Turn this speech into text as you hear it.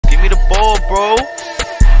the ball, bro.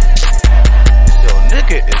 Yo,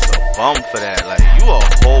 nigga is a bum for that. Like, you a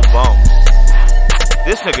whole bum.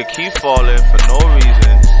 This nigga keep falling for no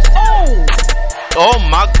reason. Oh! Oh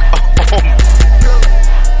my...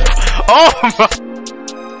 Oh my...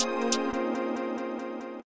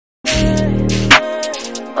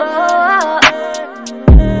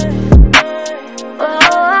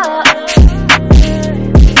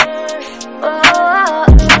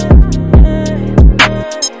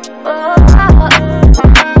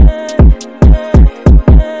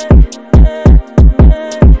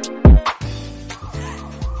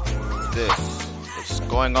 What's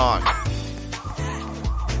going on?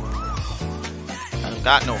 I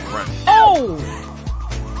got no friend. Oh!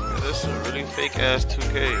 Yeah, this is a really fake ass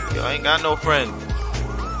 2K. Yo, I ain't got no friend.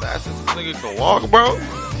 Fastest this nigga can walk, bro.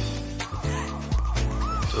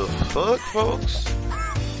 The fuck, folks?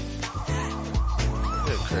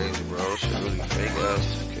 You're crazy, bro. Shit really fake ass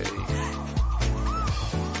 2K.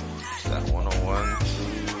 It's that 101,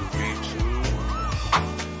 2v2.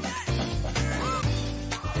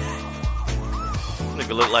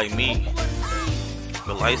 Nigga look like me.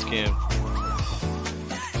 The light skin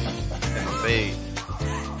and the fade.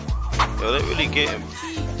 Yo, they really getting.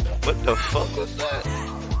 What the fuck was that?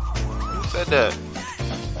 Who said that?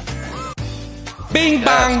 Bing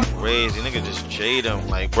bang. Crazy. Nigga just jade him.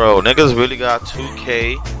 Like, bro, niggas really got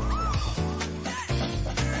 2K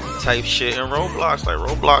type shit in Roblox. Like,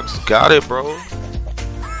 Roblox got it, bro.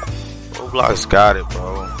 Roblox got it,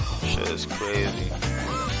 bro. Shit is crazy.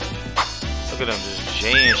 Look at them just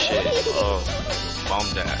jaying shit. Oh, bum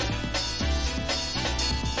that.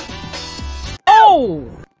 Oh!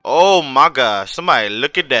 Oh my gosh. Somebody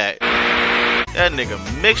look at that. That nigga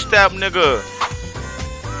mixed up, nigga.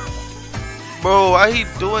 Bro, why he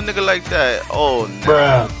doing nigga like that? Oh, nah.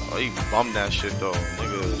 Bruh. Oh, he bummed that shit though.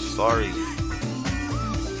 Nigga, sorry.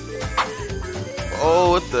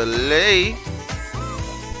 Oh, with the lay.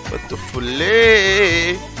 With the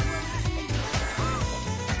fillet.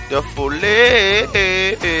 The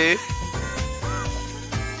fillet.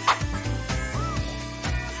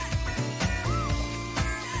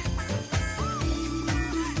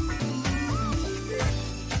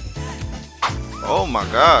 Oh my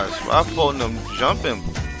gosh, why phone him jumping?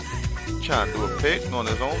 Trying to do a pick on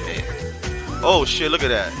his own man. Oh shit, look at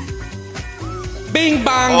that. Bing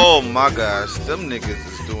bang. Oh my gosh, them niggas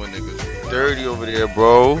is doing niggas dirty over there,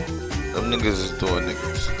 bro. Them niggas is doing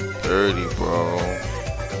niggas dirty, bro.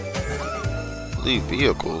 Leave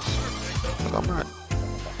vehicles. I'm not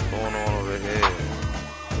going on over here. What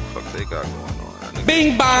the fuck they got going on?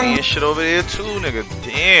 Bing bang. And shit over there too, nigga.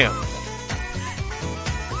 Damn.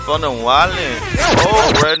 Fun and wildin'.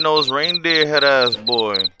 Oh, red-nosed reindeer head ass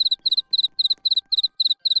boy.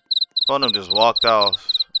 Fun'em just walked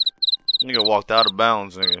off. Nigga walked out of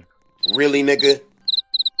bounds, nigga. Really, nigga?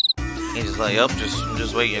 He's just like, yup, I'm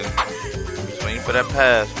just waiting. Just waiting for that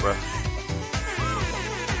pass, bro.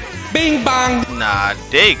 Bing bang. Nah,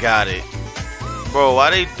 they got it. Bro, why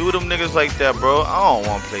they do them niggas like that, bro? I don't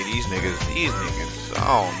want to play these niggas. These niggas. I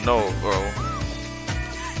don't know, bro.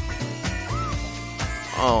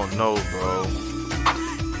 Oh no, bro.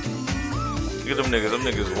 Look at them niggas. Them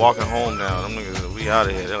niggas walking home now. Them niggas, we out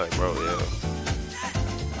of here. They're like, bro, yeah.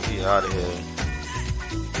 We out of here.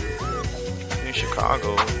 In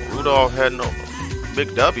Chicago, Rudolph had no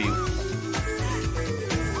big W.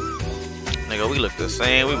 Nigga, we look the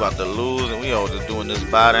same. We about to lose, and we all just doing this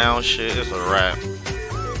bow down shit. It's a wrap.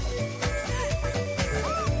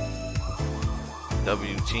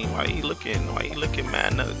 W team, why you looking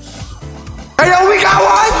mad nuts? Hey yo, we got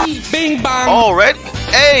one! Bing bang! Already?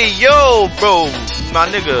 Hey yo, bro, my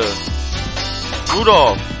nigga,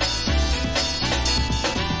 Rudolph.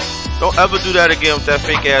 Don't ever do that again with that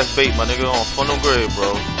fake ass bait, my nigga. On funnel grade,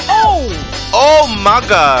 bro. Oh! Oh my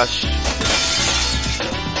gosh!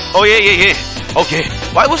 Oh yeah. Okay.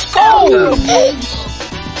 Why was cold?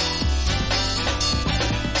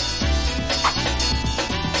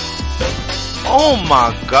 Oh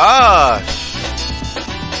my gosh!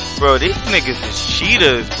 Bro, these niggas is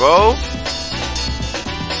cheaters, bro.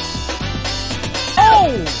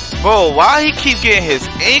 Oh! Bro, why he keep getting his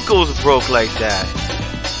ankles broke like that?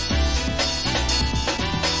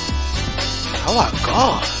 Oh my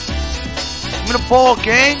god. Give me the ball,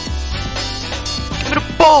 gang. Give me the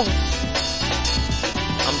ball.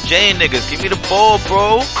 I'm Jane niggas. Give me the ball,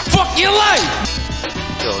 bro. Fuck your life.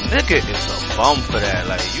 Yo, nigga is a bum for that.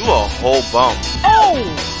 Like, you a whole bum. Oh!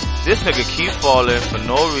 This nigga keep falling for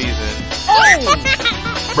no reason. Oh!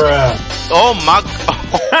 Bruh. Oh my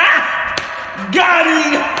Got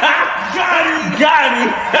him! Got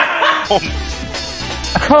him!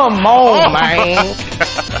 Come on, man.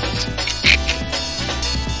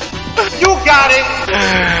 You got it.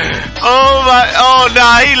 Oh my, oh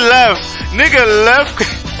nah, he left. Nigga left.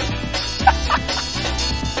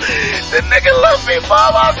 The nigga left me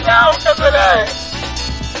by myself because of that.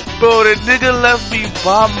 Bro, the nigga left me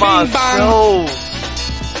by myself.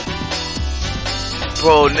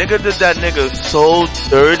 Bro, nigga did that nigga so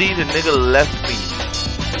dirty, the nigga left me.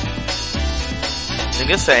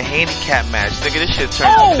 Nigga said handicap match. Nigga, this shit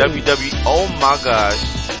turned to WWE. Oh my gosh.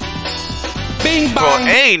 Bing Bro, bang.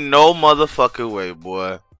 ain't no motherfucking way,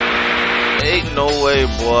 boy. Ain't no way,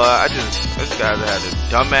 boy. This guy had a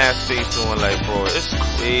dumbass face doing like, bro, it's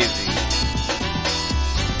crazy.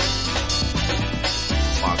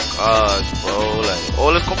 My gosh, bro. Like, oh,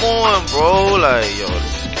 let's come on, bro. Like, yo,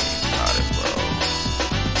 this game got it, bro.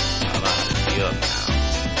 I know how to be up now.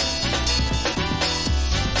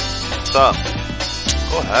 What's up?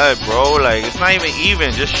 Go ahead, bro. Like, it's not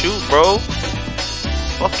even. Just shoot, bro.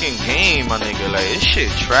 Fucking game, my nigga. Like, this shit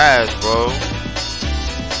trash, bro.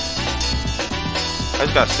 I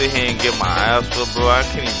just gotta sit here and get my ass whooped, bro. I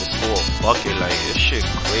can't even score a bucket. Like, this shit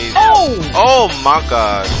crazy. Oh my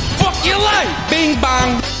god. Fuck your life. Bing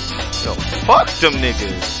bang. Yo, fuck them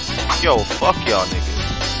niggas. Yo, fuck y'all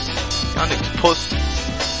niggas. Y'all niggas pussy.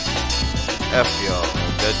 F y'all.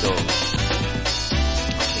 Dead dogs.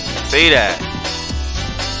 I can't even say that.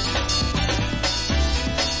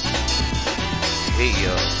 Hey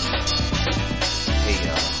y'all. Hey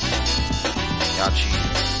y'all. Y'all cheating.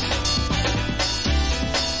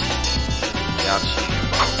 Y'all cheating,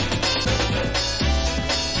 bro.